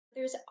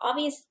There's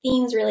obvious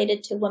themes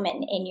related to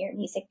women in your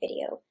music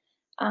video.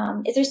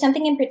 Is there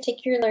something in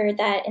particular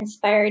that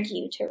inspired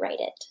you to write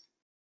it?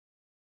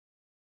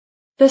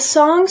 The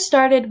song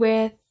started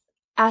with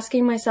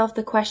asking myself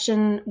the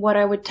question what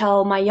I would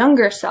tell my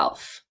younger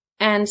self.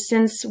 And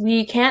since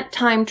we can't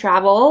time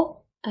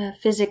travel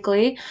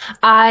physically,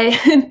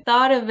 I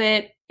thought of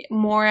it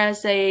more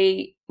as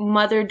a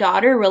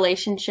mother-daughter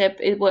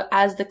relationship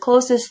as the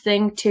closest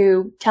thing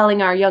to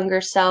telling our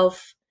younger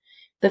self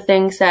the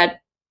things that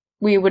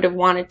we would have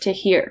wanted to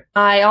hear.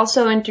 I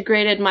also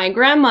integrated my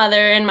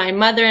grandmother and my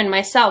mother and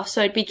myself,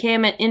 so it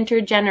became an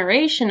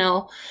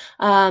intergenerational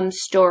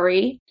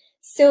story.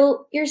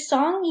 So your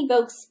song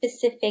evokes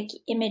specific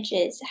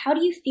images. How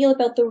do you feel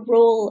about the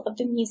role of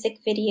the music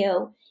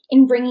video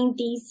in bringing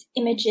these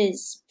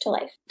images to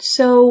life?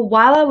 So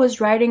while I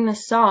was writing the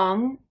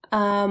song,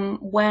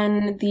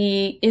 when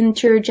the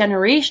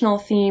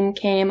intergenerational theme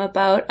came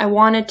about, I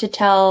wanted to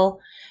tell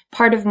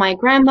part of my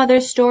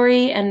grandmother's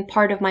story and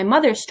part of my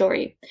mother's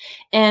story.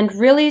 And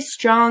really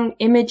strong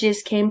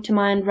images came to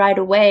mind right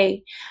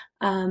away.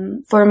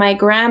 For my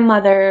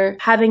grandmother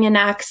having an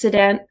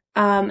accident,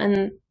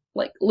 and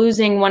like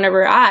losing one of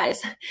her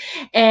eyes.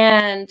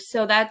 And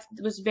so that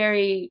was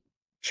very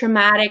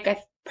traumatic,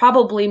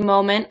 probably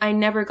moment. I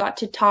never got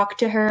to talk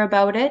to her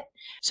about it.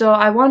 So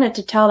I wanted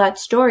to tell that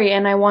story,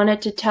 and I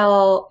wanted to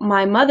tell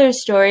my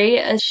mother's story,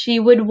 as she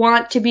would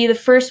want to be the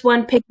first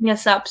one picking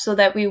us up so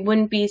that we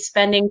wouldn't be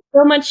spending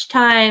so much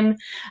time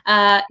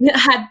at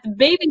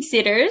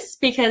babysitters,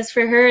 because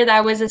for her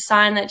that was a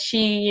sign that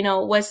she,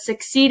 was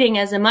succeeding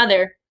as a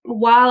mother.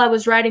 While I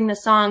was writing the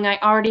song, I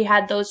already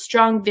had those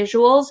strong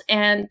visuals,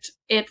 and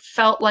it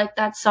felt like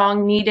that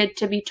song needed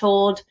to be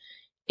told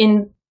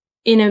in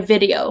a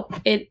video.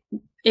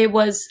 It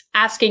was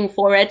asking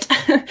for it.